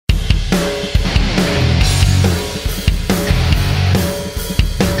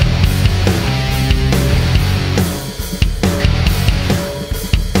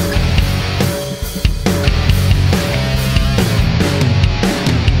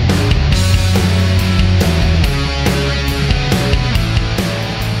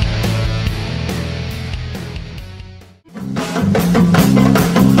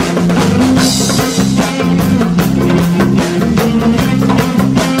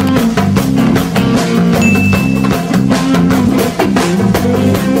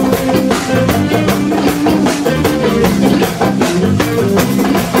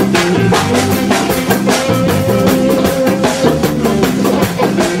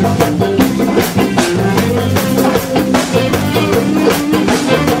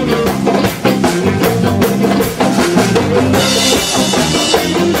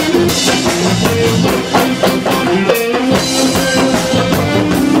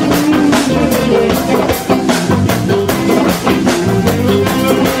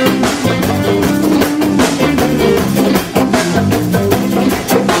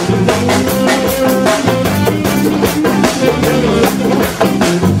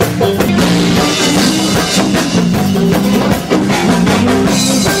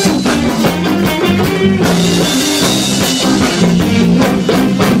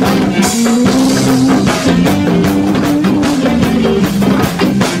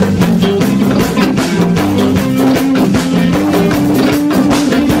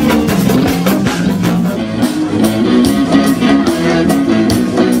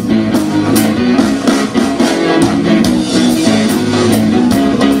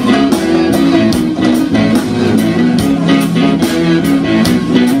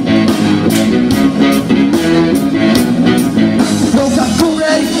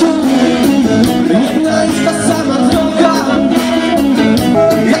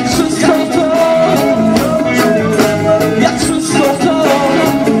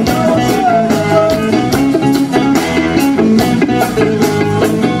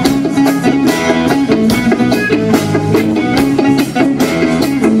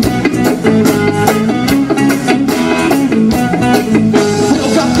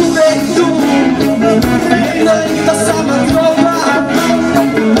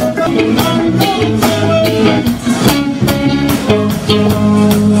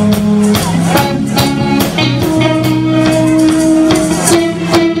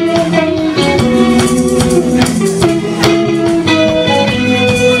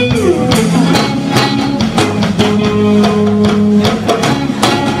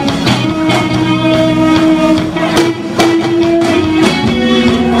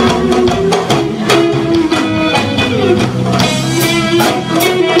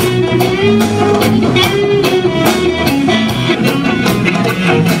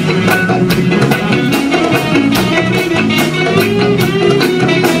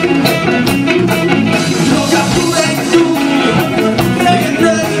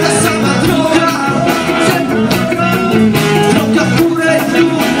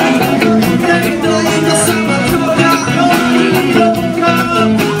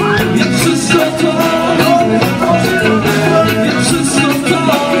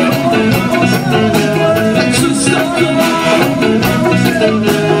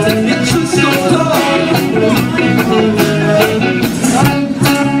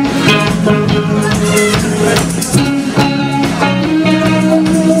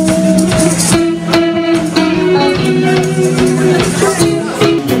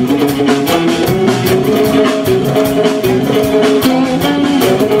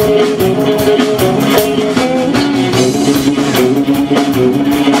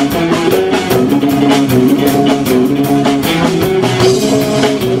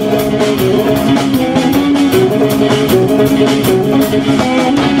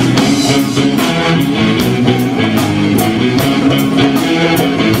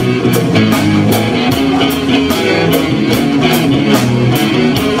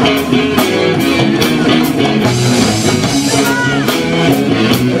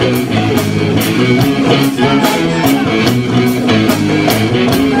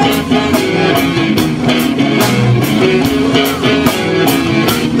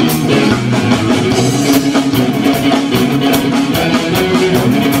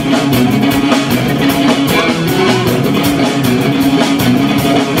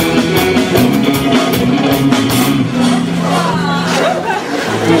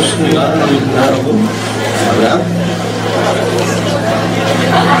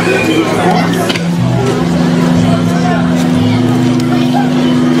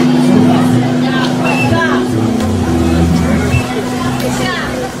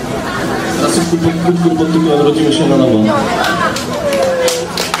Krótko pod tytułem Rodzimy się na nowo.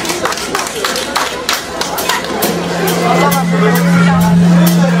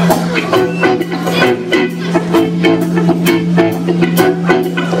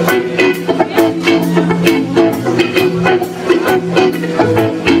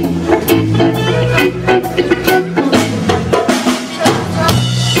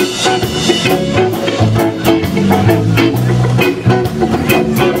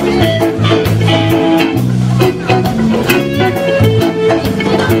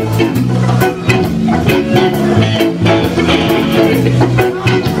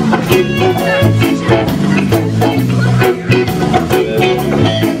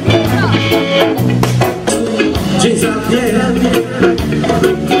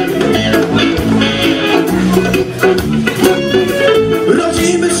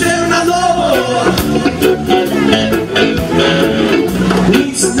 Rodzimy się na nowo,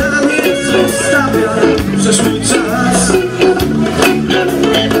 nic nam nie zostawia przeszły czas.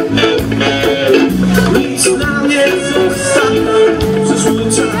 Nic nam nie zostawia przeszły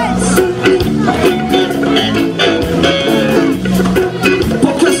czas. Po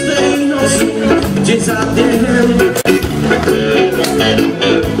każdej nocy, dzień za dniem,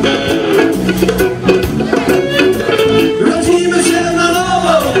 rodzimy się na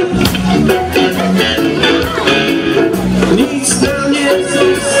nowo, nic nam nie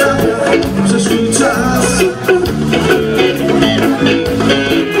zostawia przeszły czas.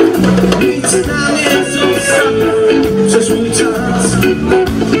 Nic nam nie zostawia przeszły czas.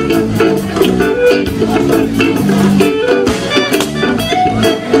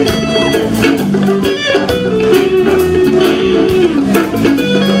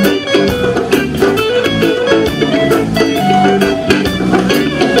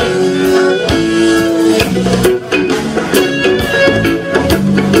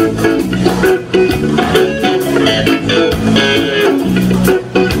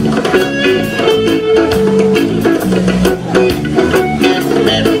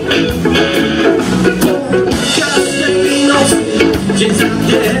 Dzień za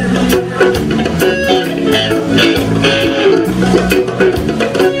dniem,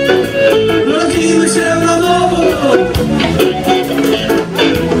 rodzimy się na nowo,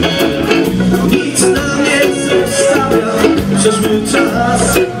 nic nam nie zostawia przeszły czas.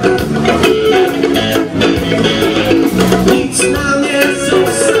 Nic nam nie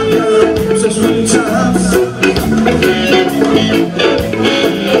zostawia przeszły czas.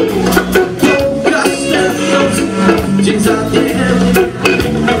 Po każdej nocy, dzień za dniem,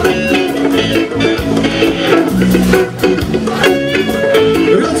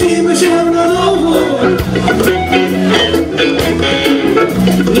 rodzimy się na nowo,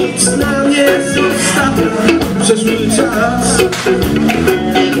 nic nam nie zostawia przeszły czas.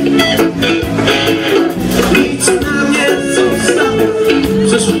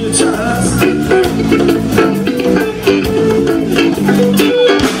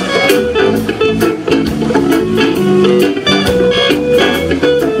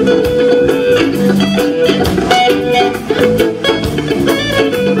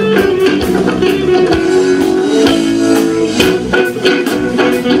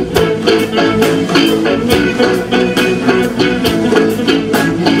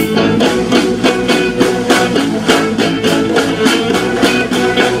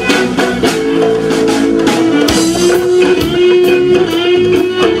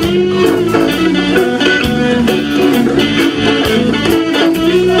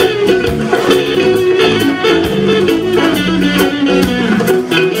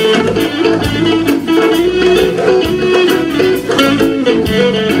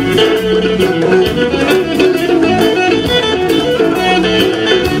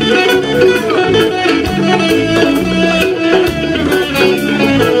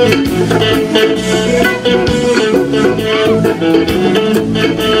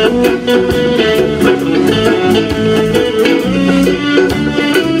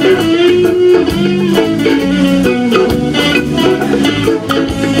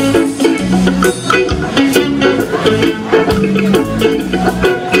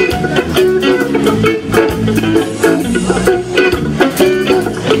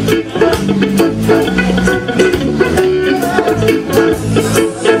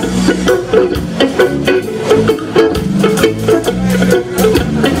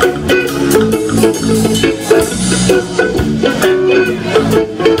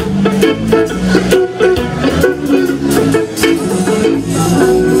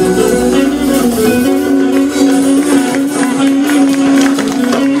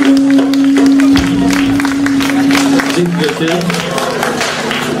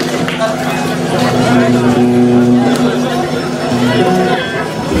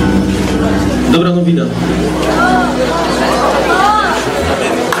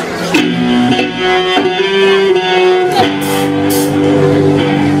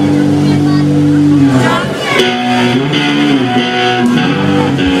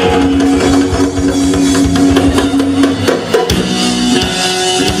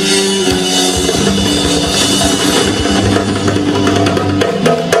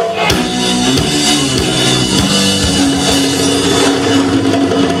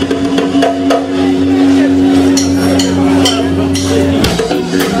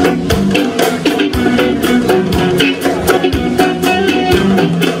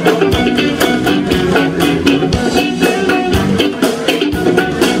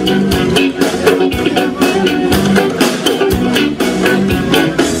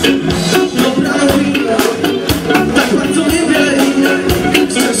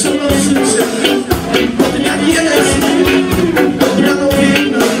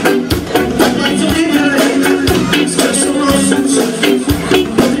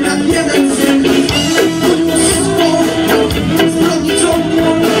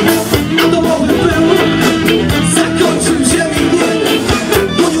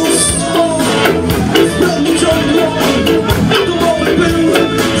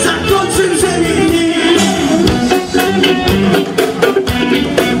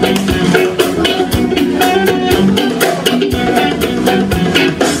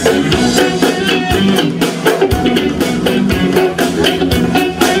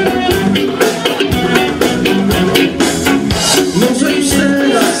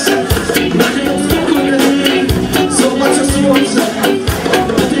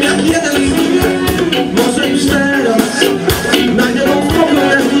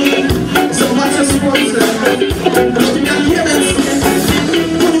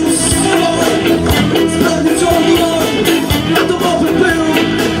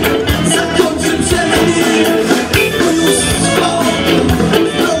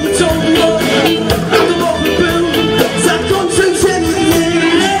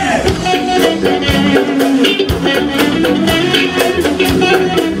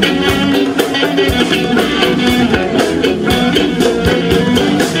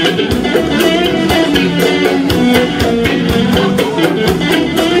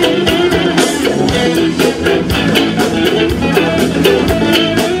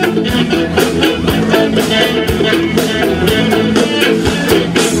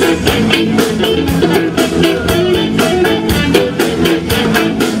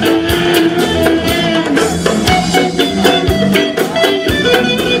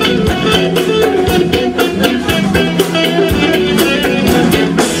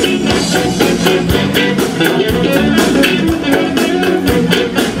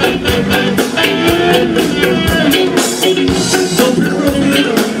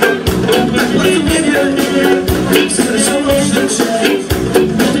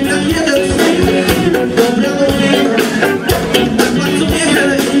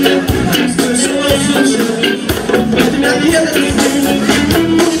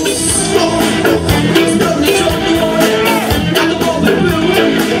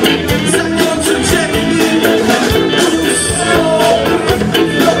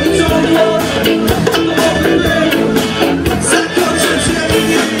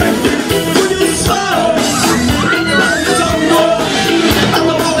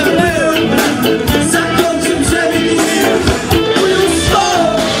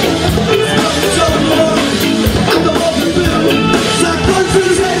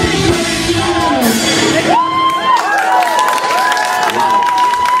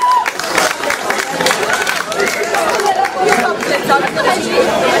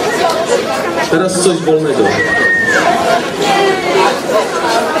 Teraz coś wolnego.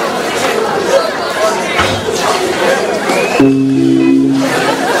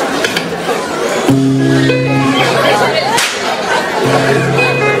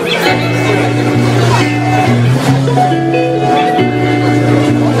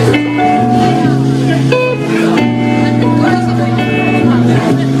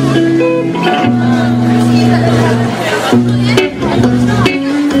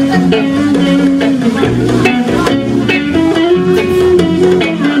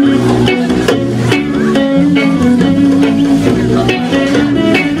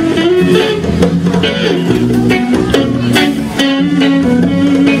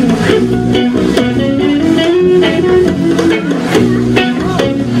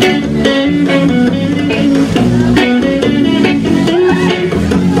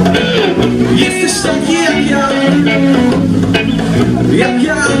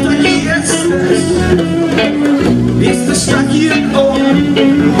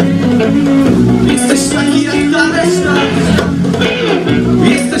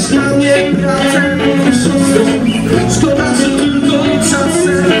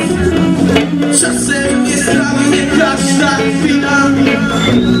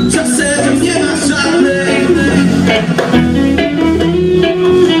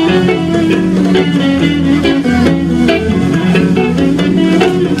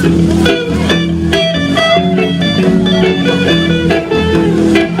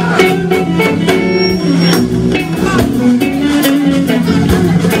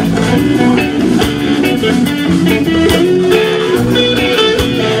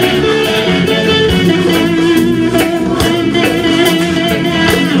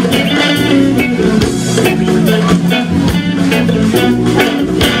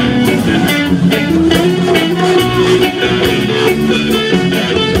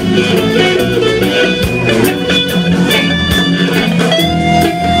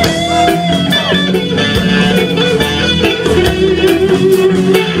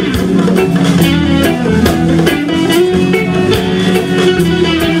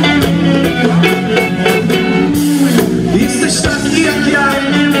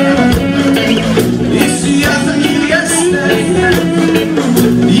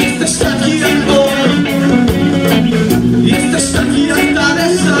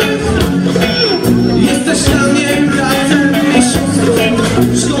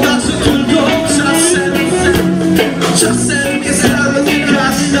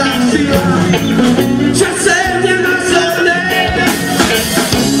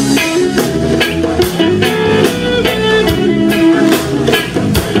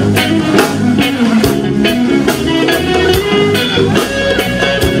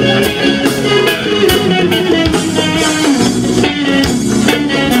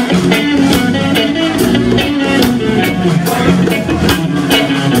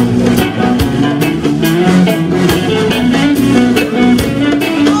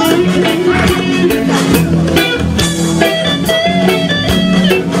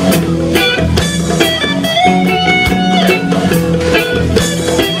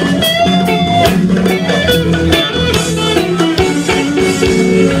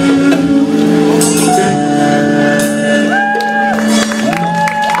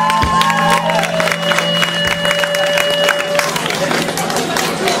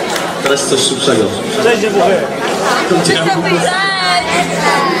 Teraz coś szybszego. Cześć, dzień dobry.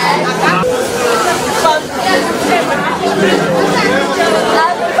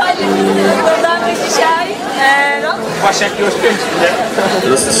 Oglądamy dzisiaj. Właśnie jakiegoś pięciu, nie?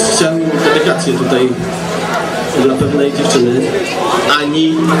 Teraz chciałem dedykację tutaj dla pewnej dziewczyny.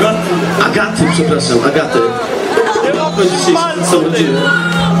 Agaty, przepraszam, Agaty. Kończy się są rodziny.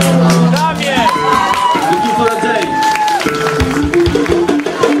 Damie! Looking for a day.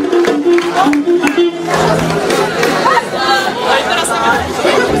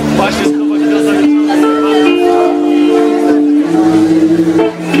 Właśnie schować do zawieszenia.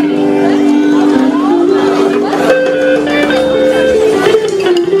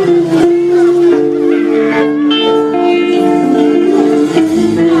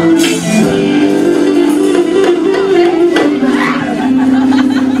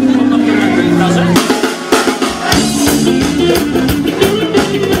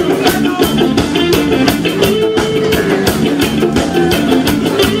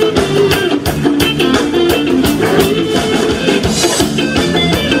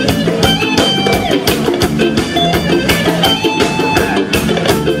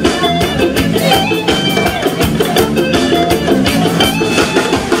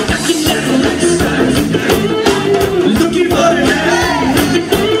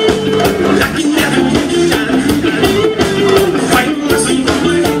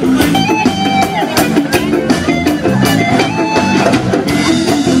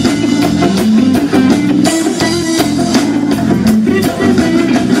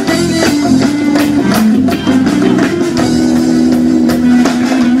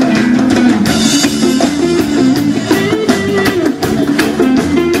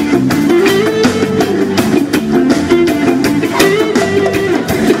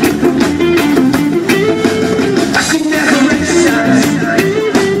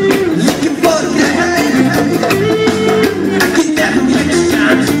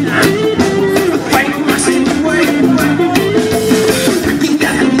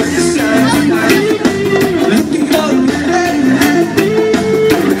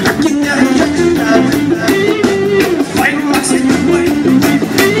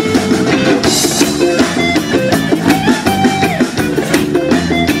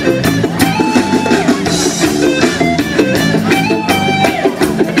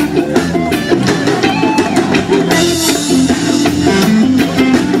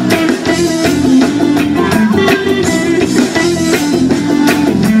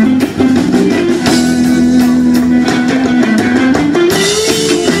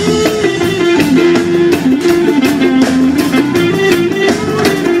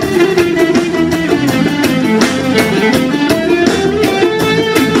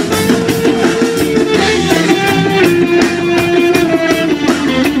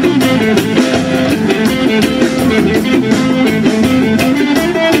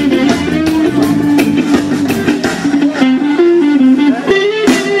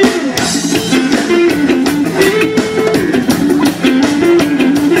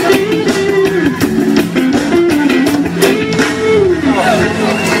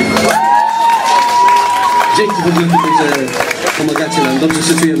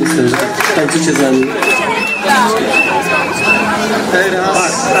 Myślę, że tańczycie z nami.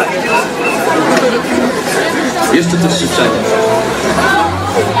 Teraz jeszcze coś szybszego.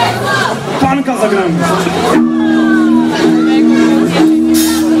 Panka zagramy.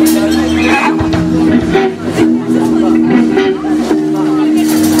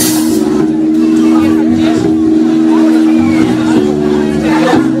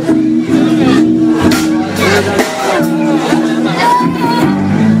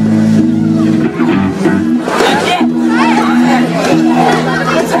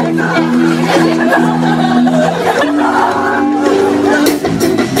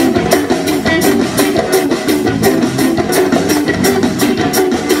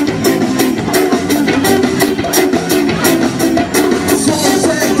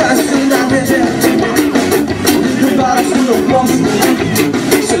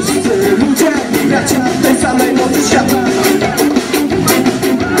 Wszyscy ludzie, bracia tej samej mocy świata.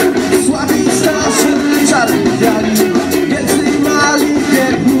 Słabi, starzy, czarni, biali, wielcy, mali,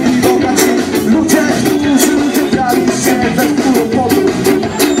 biedni, bogaci. Ludzie, którzy wybrali się we wpół podróż.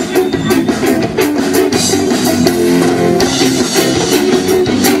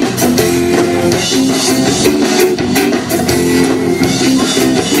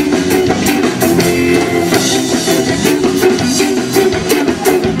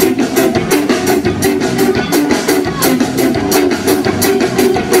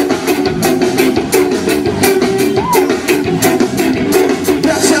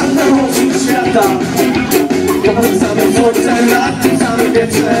 Pod tym samym słońcem, na tym samym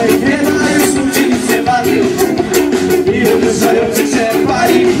wietrze. Nie ma już ludzi, nic nie warto. I wywyższających się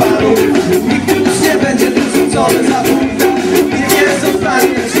pali parów. Nikt już nie będzie tu rzucony za punkt. Nie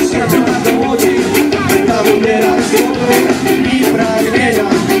zostanie przyświecona do łodzi. Tam umiera głodu i pragnienia.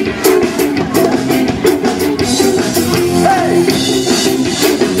 Hej!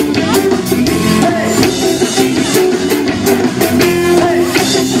 Hej!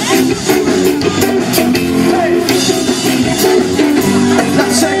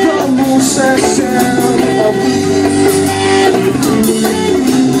 Dlaczego muszę się obudzić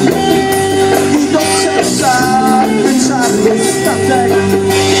i dostrzec czarny statek?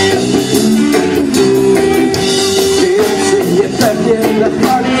 Dziejący niepewnie na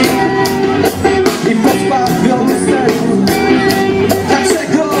fali i pozbawiony snu.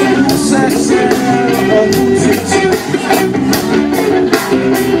 Dlaczego muszę się obudzić?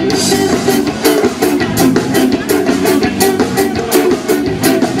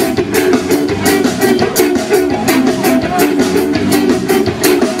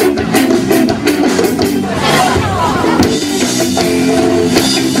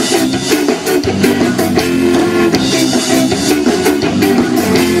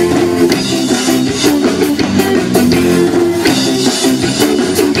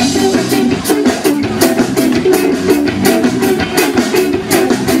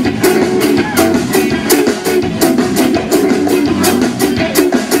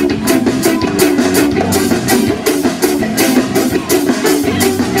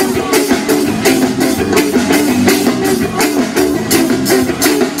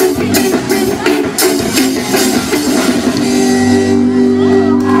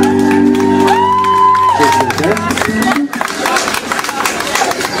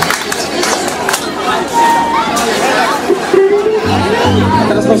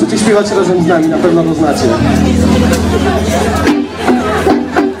 Teraz możecie śpiewać razem z nami, na pewno to znacie.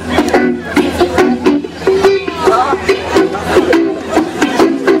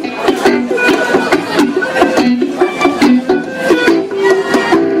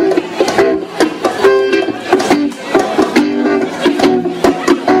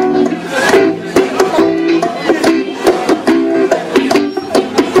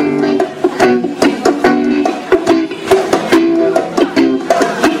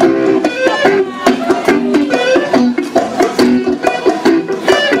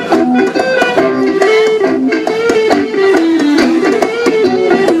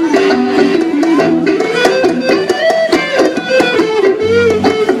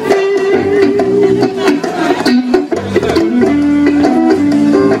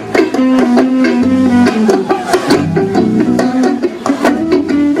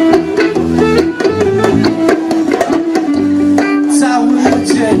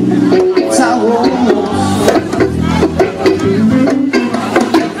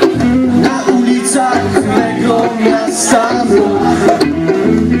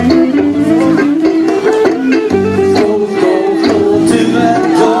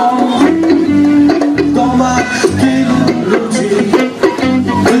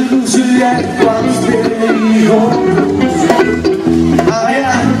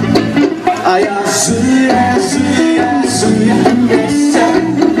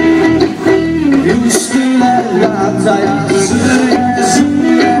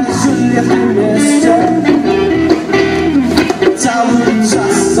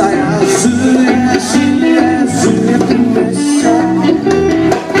 czas, a ja żyję w tym mieście.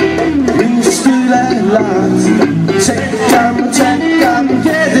 Już tyle lat czekam,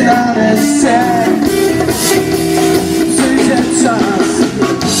 kiedy nareszcie przyjdzie czas.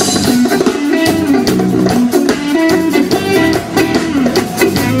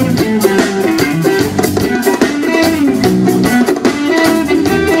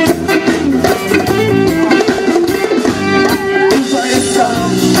 Tutaj jest tak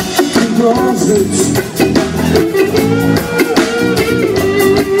trudno żyć.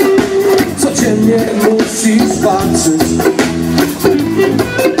 Codziennie musisz walczyć.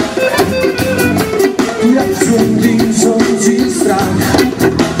 Jak w dżungli rządzi strach.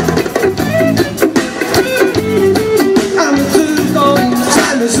 A my tylko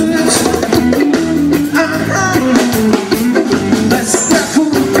chcemy żyć. Aha. Bez strachu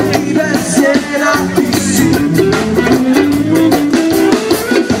i bez nienawiści.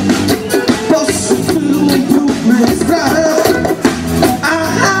 Pośród tylu brudnych spraw.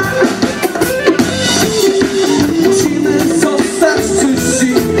 Aha. Musimy zostać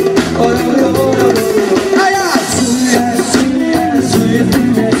czyści. A ja żyję w tym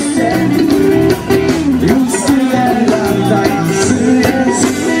mieście. Już tyle lat, a ja żyję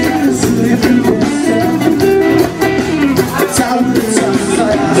w tym mieście. Cały czas,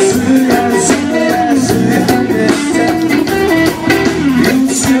 a ja żyję w tym mieście.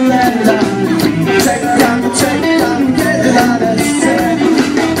 Już tyle lat, czekam, kiedy nareszcie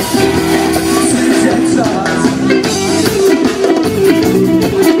przyjdzie czas.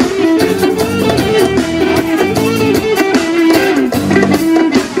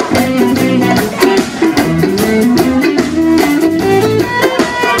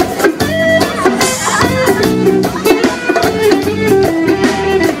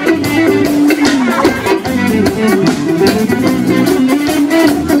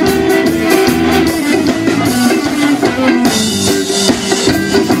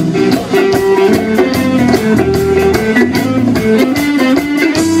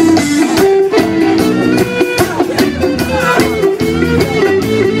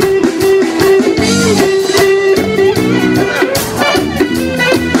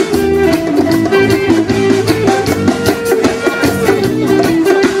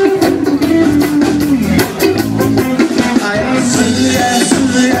 A ja żyję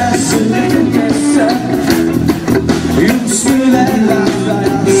w tym mieście. Już tyle lat, a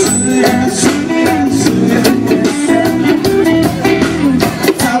ja żyję w tym mieście.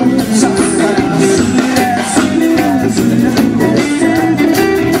 Cały czas, a ja żyję w tym mieście.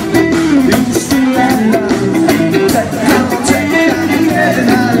 Już tyle lat, czekam, kiedy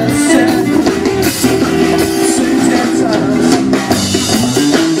nareszcie przyjdzie czas.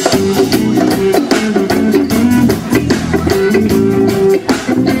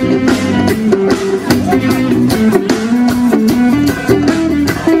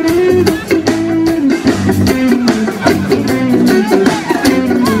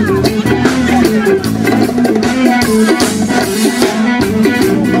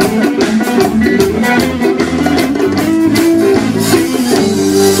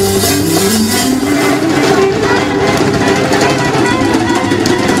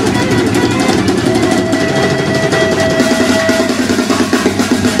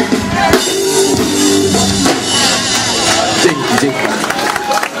 Dzięki.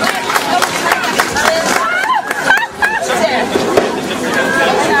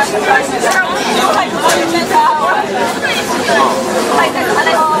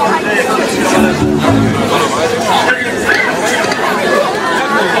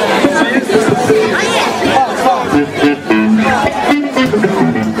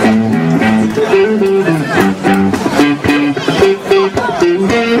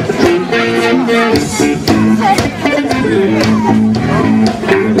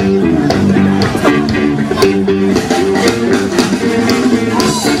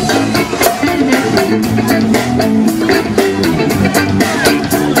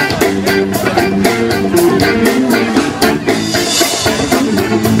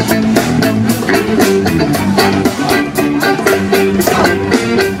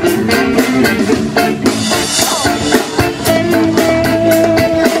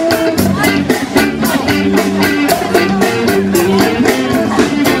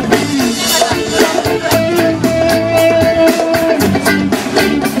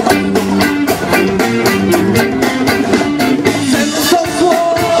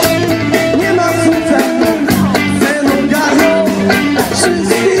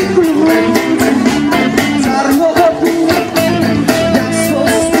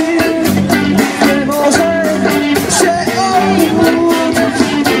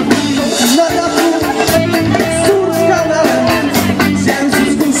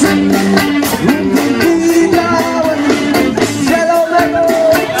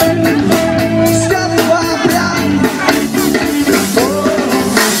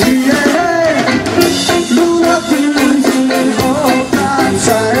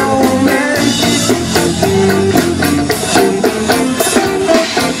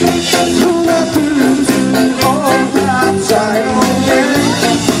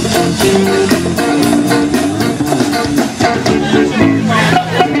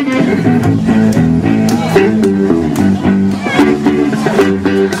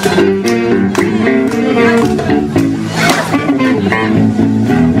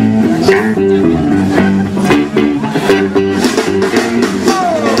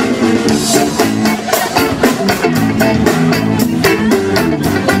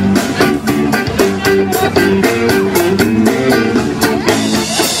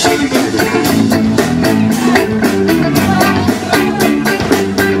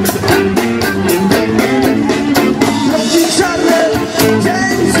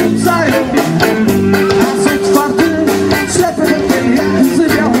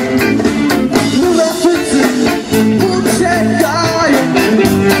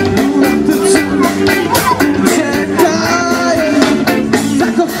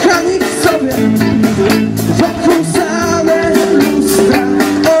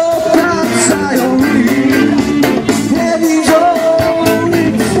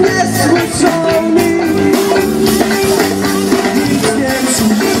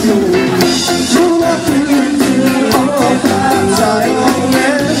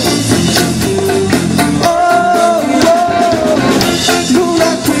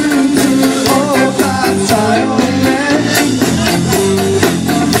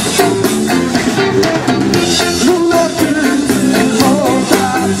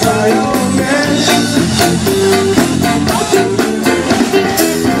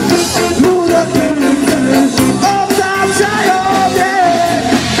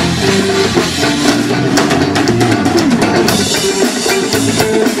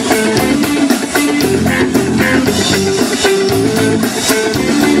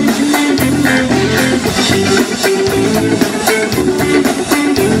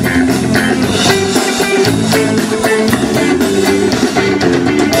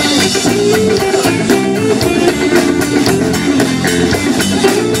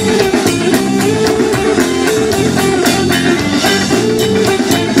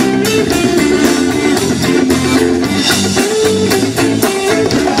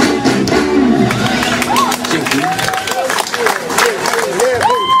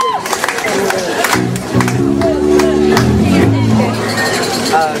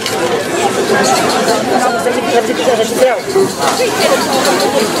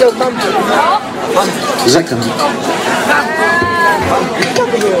 Rzeka.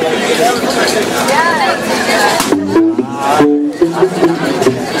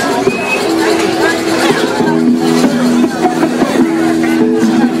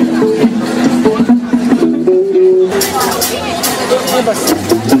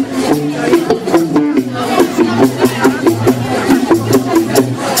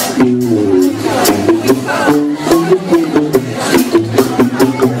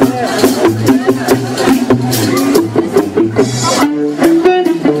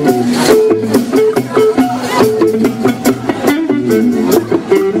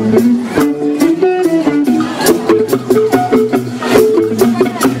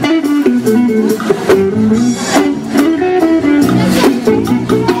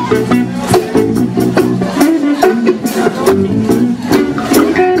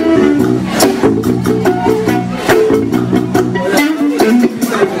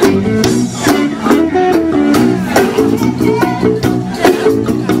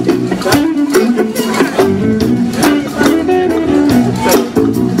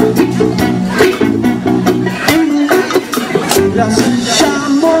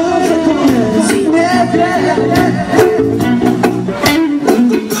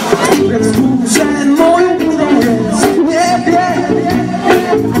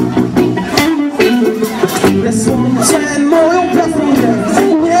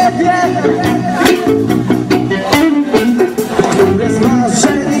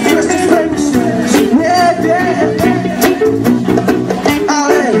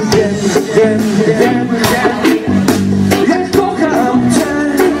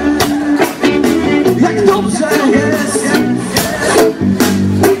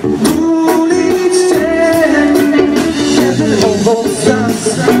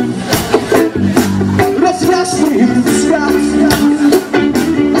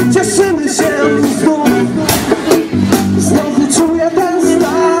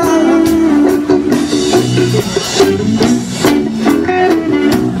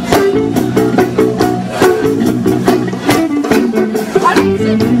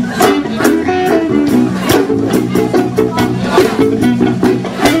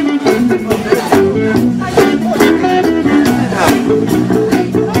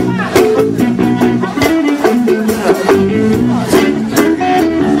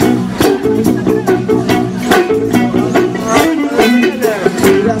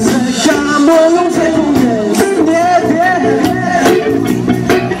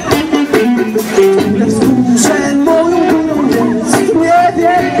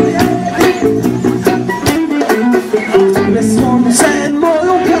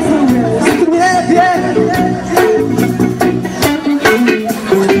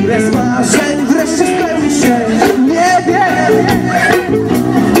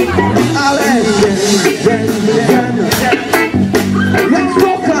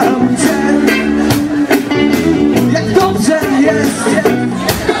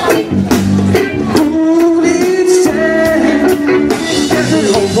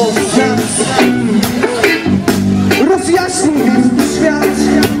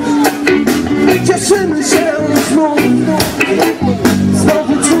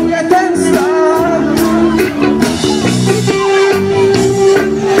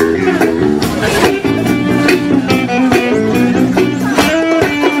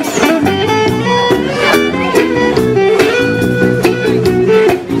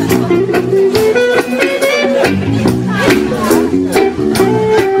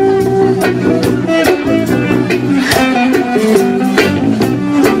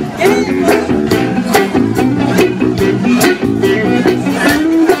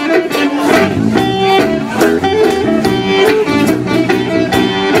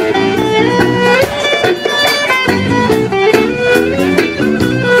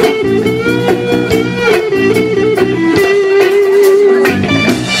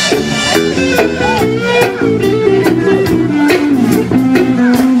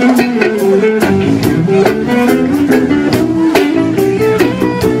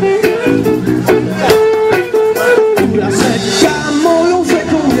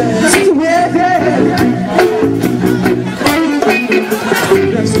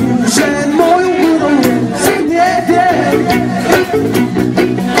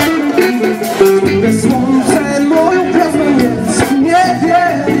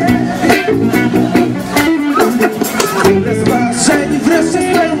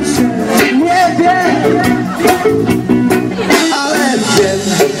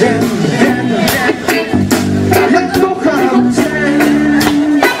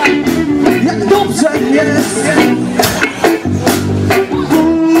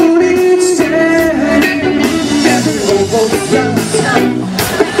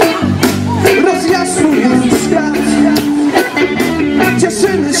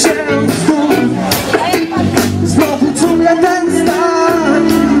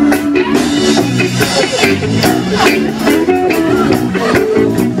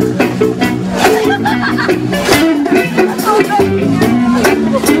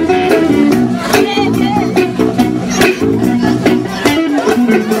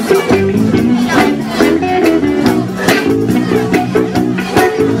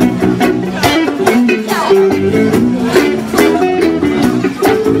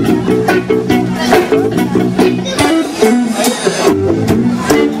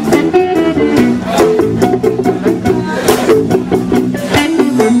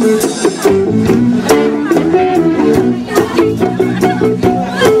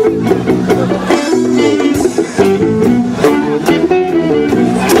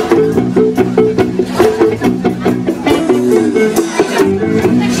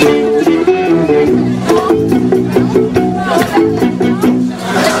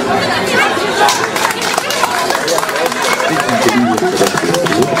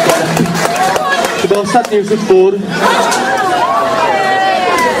 ostatni już utwór.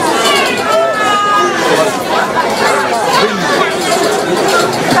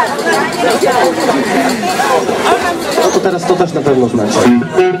 No to teraz to też na pewno znacie.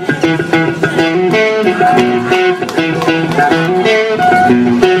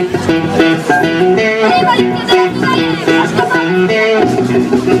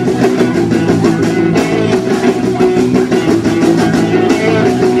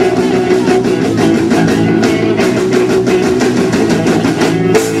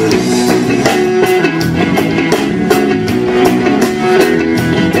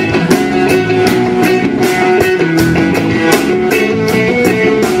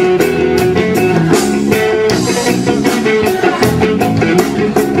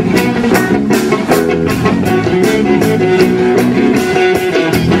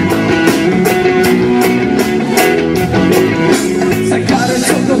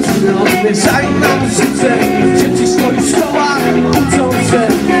 Mieszają nam życie, dzieci szkoli w szkołach uczą się.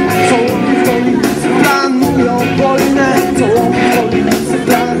 Cołowi w polityce planują wojnę, cołowi w polityce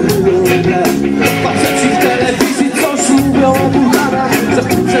planują grę. Faceci w telewizji coś mówią o buchanach, że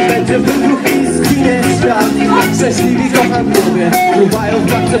wkrótce będzie wybuch i zginie świat. Szczęśliwi kochankowie próbają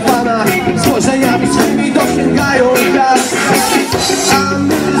w marcepanach, stworzeniami swymi dosięgają gwiazd. A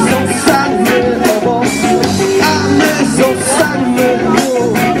my zostańmy obok, a my zostańmy tu.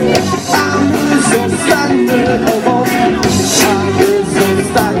 Zostańmy obok, a my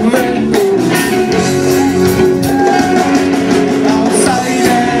zostańmy tu.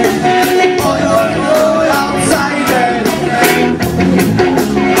 Outsider, oj, oj, oj, outsider.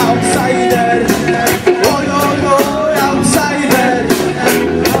 Outsider, oj, oj, oj, outsider.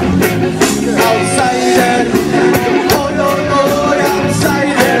 Outsider, oj, oj, oj,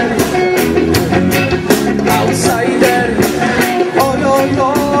 outsider. Outsider, oj, oj,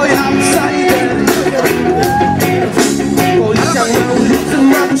 oj, outsider.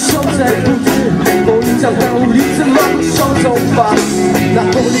 Policjant na ulicy ma błyszczącą twarz. Na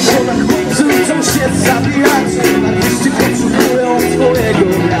poligonach chłopcy uczą się zabijać. Artyści potrzebują swojego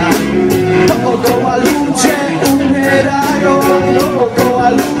ja. Dookoła ludzie umierają, dookoła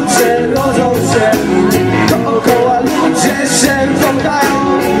ludzie rodzą się, dookoła ludzie się kochają,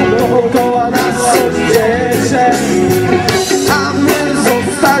 dookoła nas coś dzieje się. A my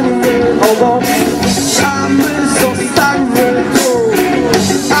zostańmy obok, a my zostańmy tu.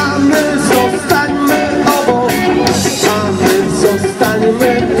 A my zostańmy obok, a my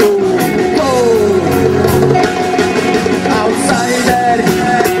zostańmy tu. Outsider,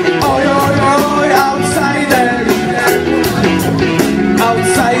 oj, oj, oj, outsider.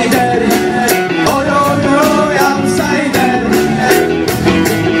 Outsider, oj, oj, oj, outsider.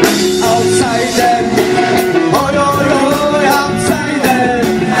 Outsider, oj, oj, oj, outsider.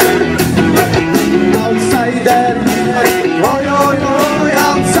 Outsider, oj, oj, oj,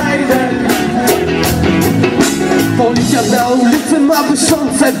 outsider. Policjant na ulicy ma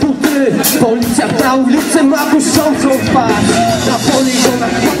błyszczące buty, policjant na ulicy ma błyszczącą twarz. Na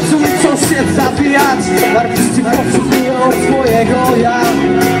poligonach chłopcy uczą się zabijać, artyści potrzebują swojego ja.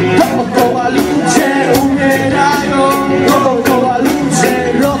 Dookoła ludzie umierają, dookoła ludzie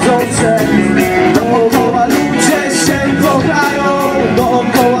rodzą się, dookoła ludzie się kochają,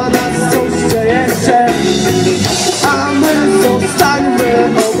 dookoła nas coś dzieje się. A my zostańmy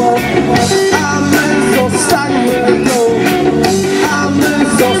obok, a my zostańmy tu. A my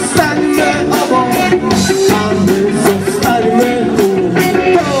zostańmy obok, a my zostańmy tu.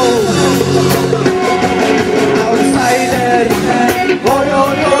 Outsider,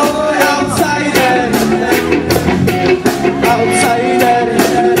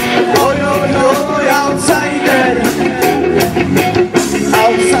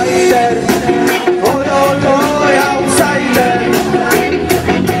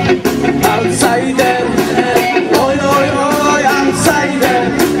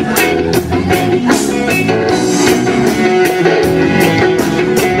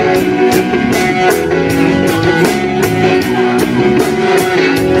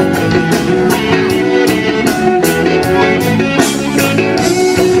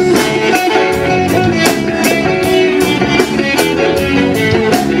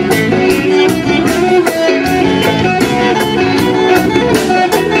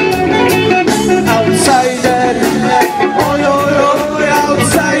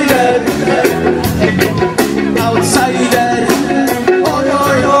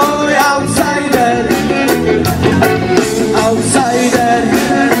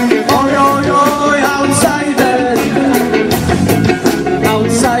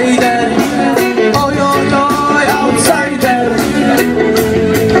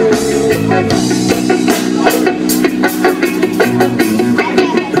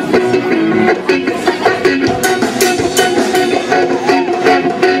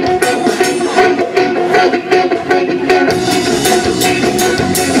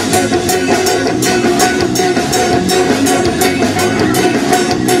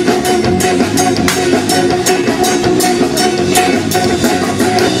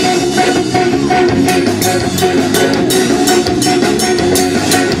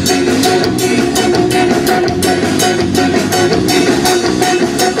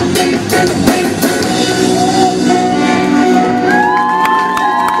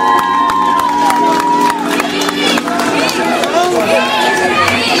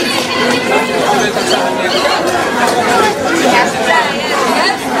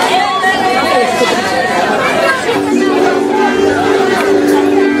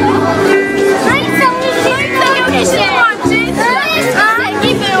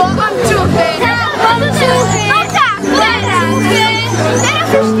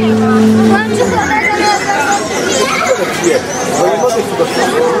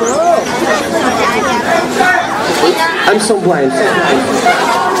 są blind.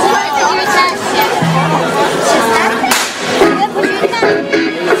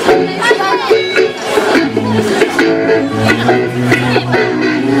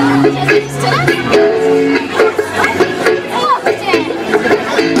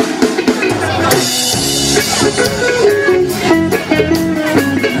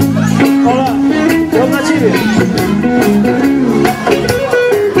 Ola, to dla ciebie.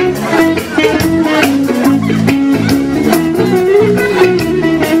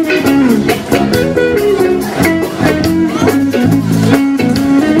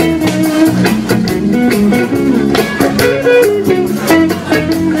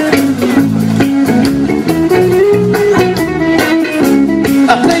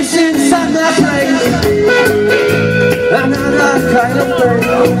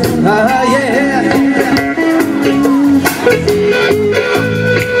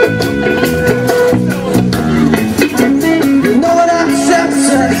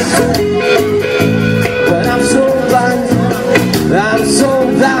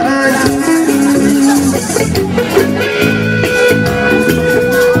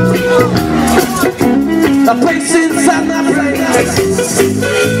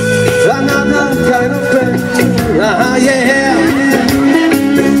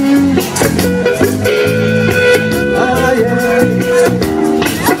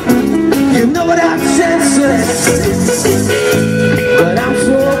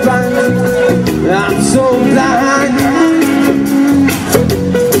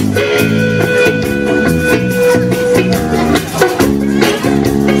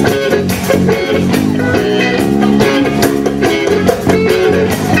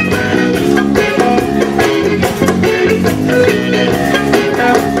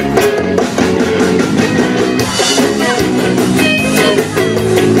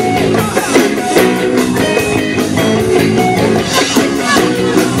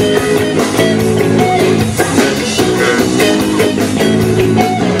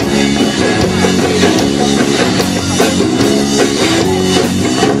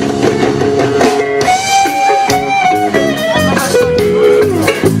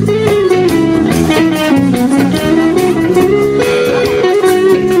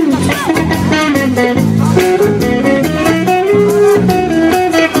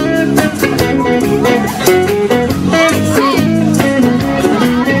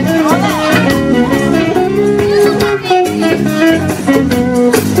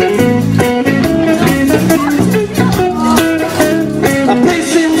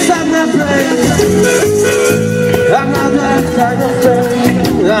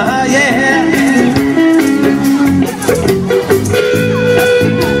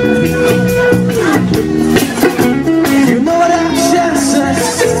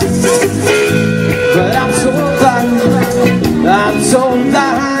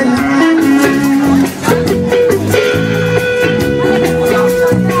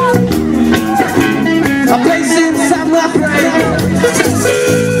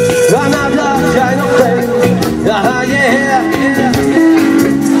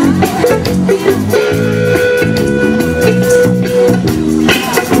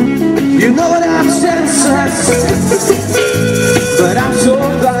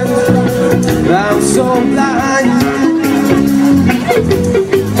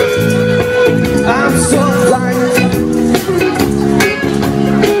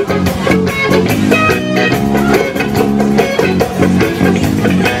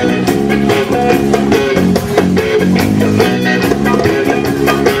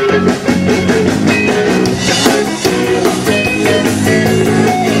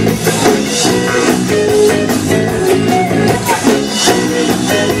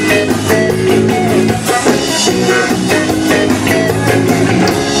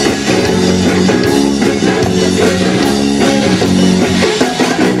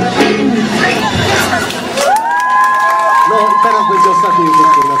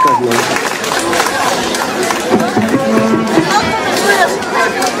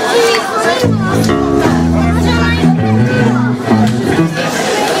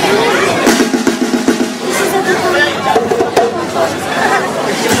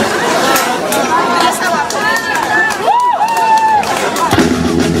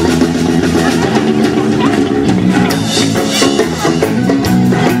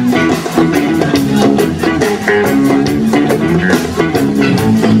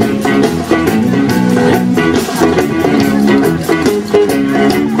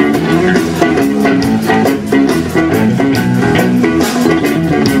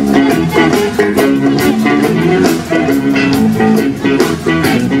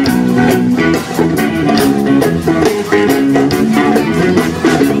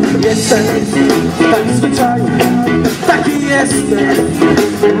 jestem, tak zwyczajny, taki jestem.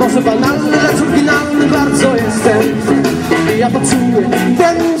 Może banalny, lecz oryginalny bardzo jestem. I ja to czuję,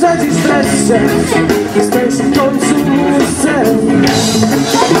 wiem, że dziś wreszcie spełni się w końcu mój cel.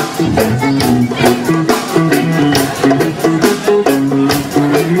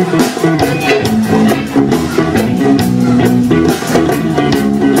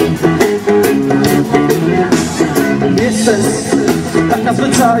 Jesteś taka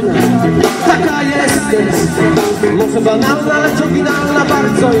zwyczajna, taka jesteś. Może banalna, lecz oryginalna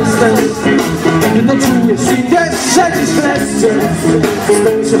bardzo jesteś. Ty to czujesz i wiesz, że dziś wreszcie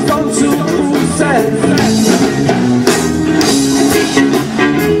spełni się w końcu twój cel.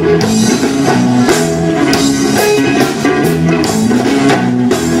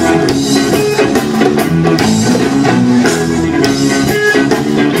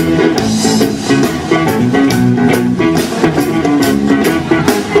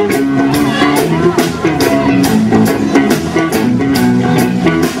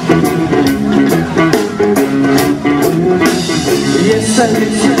 Jestem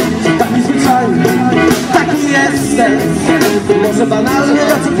taki zwyczajny, taki jestem. Może banalny,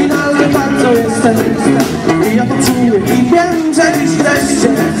 lecz oryginalny bardzo jestem. I ja to czuję i wiem, że dziś wreszcie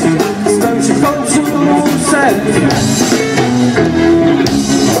spełni się w końcu mój cel.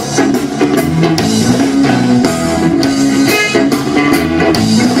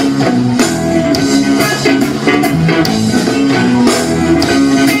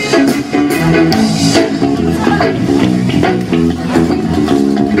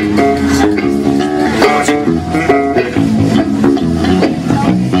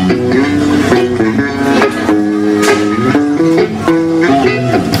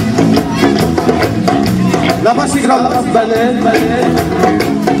 Na basie grał Benny.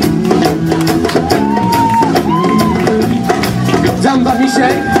 Jamba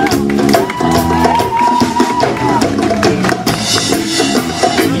Misiek.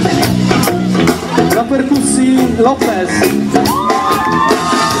 Na perkusji Lopez.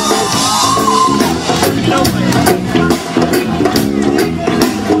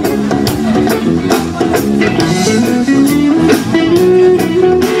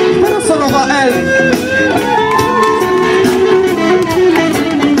 Teraz solowa L.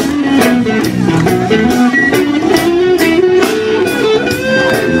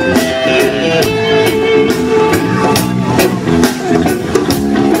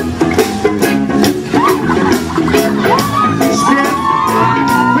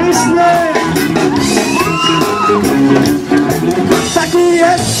 Taki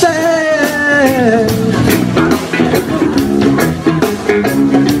jestem.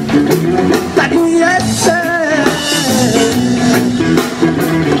 Taki jestem.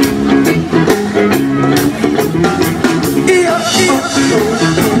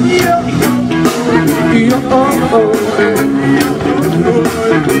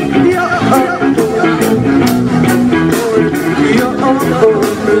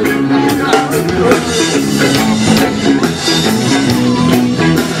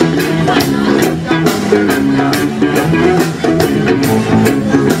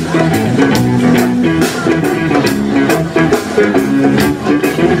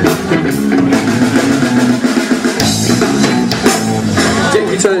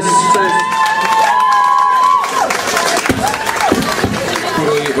 Dzięki, cześć.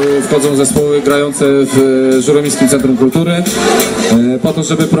 Wchodzą zespoły grające w Żuromińskim Centrum Kultury po to,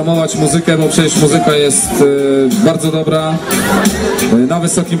 żeby promować muzykę, bo przecież muzyka jest bardzo dobra, na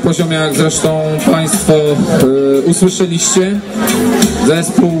wysokim poziomie, jak zresztą Państwo usłyszeliście.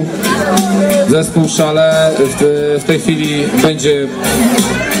 Zespół Chalet w tej chwili będzie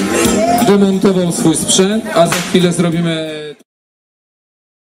demontował swój sprzęt, a za chwilę zrobimy